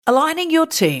Aligning your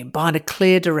team behind a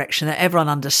clear direction that everyone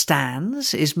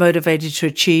understands, is motivated to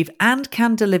achieve and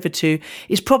can deliver to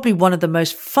is probably one of the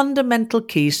most fundamental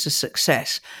keys to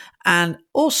success, and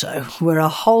also where a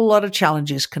whole lot of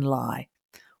challenges can lie.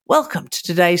 Welcome to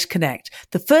today's Connect,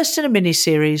 the first in a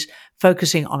mini-series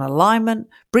focusing on alignment,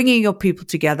 bringing your people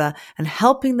together and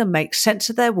helping them make sense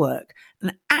of their work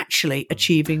and actually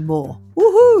achieving more.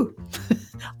 Woohoo!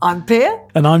 I'm Pia.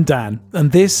 And I'm Dan.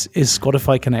 And this is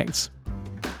Spotify Connects.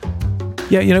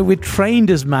 Yeah, we're trained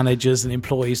as managers and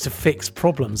employees to fix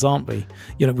problems, aren't we?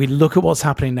 We look at what's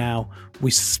happening now,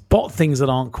 we spot things that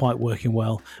aren't quite working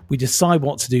well, we decide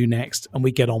what to do next, and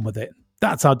we get on with it.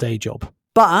 That's our day job.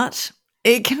 But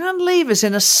it can leave us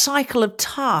in a cycle of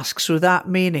tasks without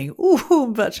meaning.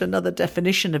 Ooh, that's another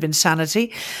definition of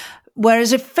insanity.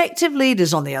 Whereas effective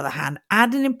leaders, on the other hand,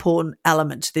 add an important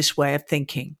element to this way of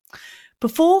thinking.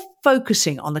 Before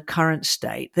focusing on the current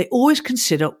state, they always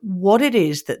consider what it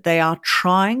is that they are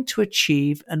trying to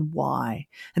achieve and why.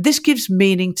 And this gives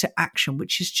meaning to action,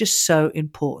 which is just so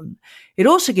important. It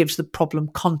also gives the problem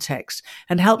context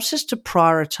and helps us to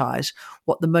prioritize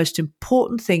what the most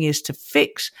important thing is to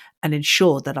fix and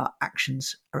ensure that our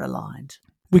actions are aligned.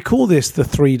 We call this the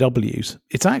 3 Ws.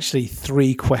 It's actually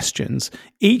 3 questions,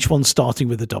 each one starting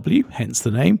with a W, hence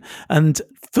the name. And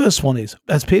first one is,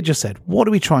 as Pia just said, what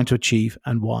are we trying to achieve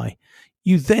and why?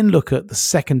 You then look at the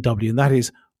second W, and that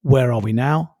is, where are we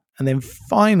now? And then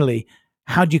finally,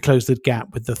 how do you close the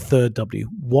gap with the third W?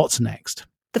 What's next?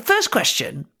 The first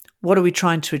question, what are we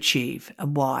trying to achieve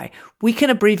and why? We can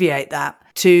abbreviate that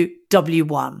to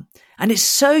W1. And it's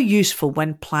so useful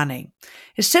when planning.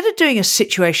 Instead of doing a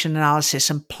situation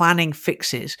analysis and planning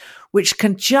fixes, which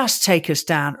can just take us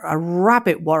down a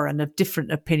rabbit warren of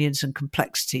different opinions and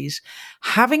complexities,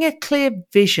 having a clear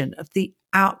vision of the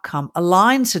outcome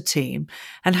aligns a team,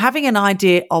 and having an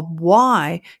idea of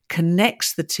why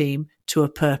connects the team to a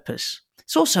purpose.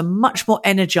 It's also much more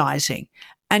energizing,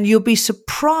 and you'll be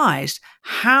surprised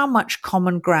how much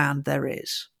common ground there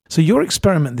is. So your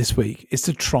experiment this week is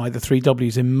to try the 3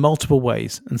 Ws in multiple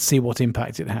ways and see what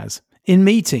impact it has. In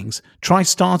meetings, try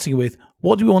starting with,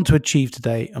 what do we want to achieve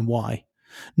today and why?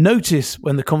 Notice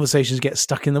when the conversations get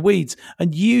stuck in the weeds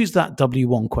and use that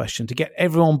W1 question to get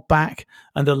everyone back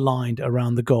and aligned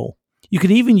around the goal. You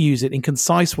can even use it in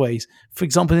concise ways, for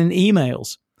example, in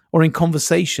emails or in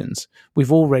conversations.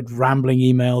 We've all read rambling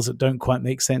emails that don't quite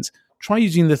make sense. Try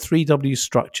using the 3W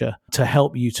structure to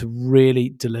help you to really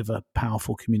deliver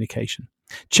powerful communication.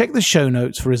 Check the show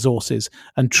notes for resources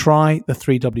and try the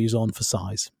 3Ws on for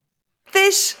size.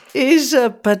 This is a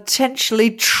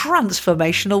potentially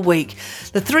transformational week.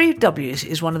 The 3Ws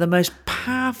is one of the most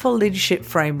powerful leadership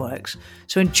frameworks.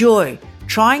 So enjoy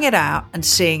trying it out and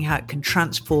seeing how it can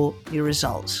transform your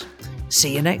results.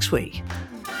 See you next week.